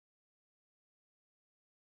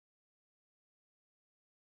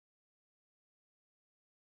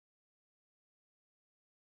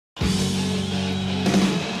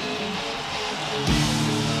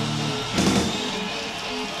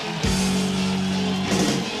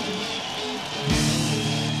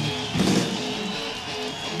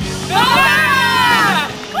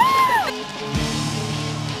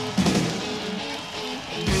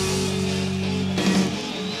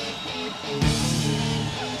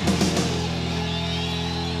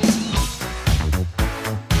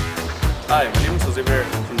Hi, my name is Jose Vera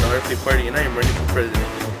from the RFA Party and I am running for president.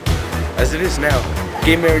 As it is now,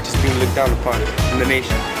 gay marriage is being looked down upon in the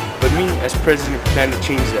nation, but me as president plan to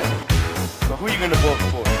change that. So who are you going to vote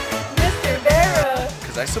for? Mr. Vera!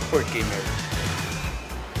 Because I support gay marriage.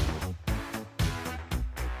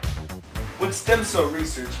 With stem cell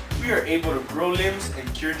research, we are able to grow limbs and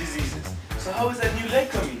cure diseases. So how is that new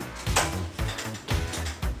leg coming?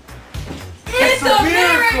 It's a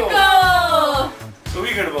miracle! So who are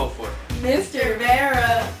you going to vote for? Mr.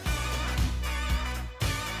 Vera!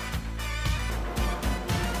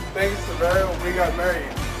 Thanks to Vera, we got married.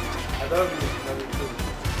 I love you. Love you too.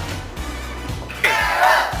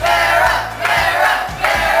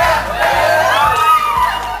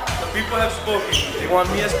 The people have spoken. They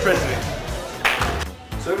want me as president.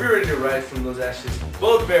 So if you're ready to rise from those ashes,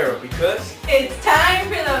 vote Vera because It's time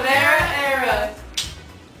for the Vera era!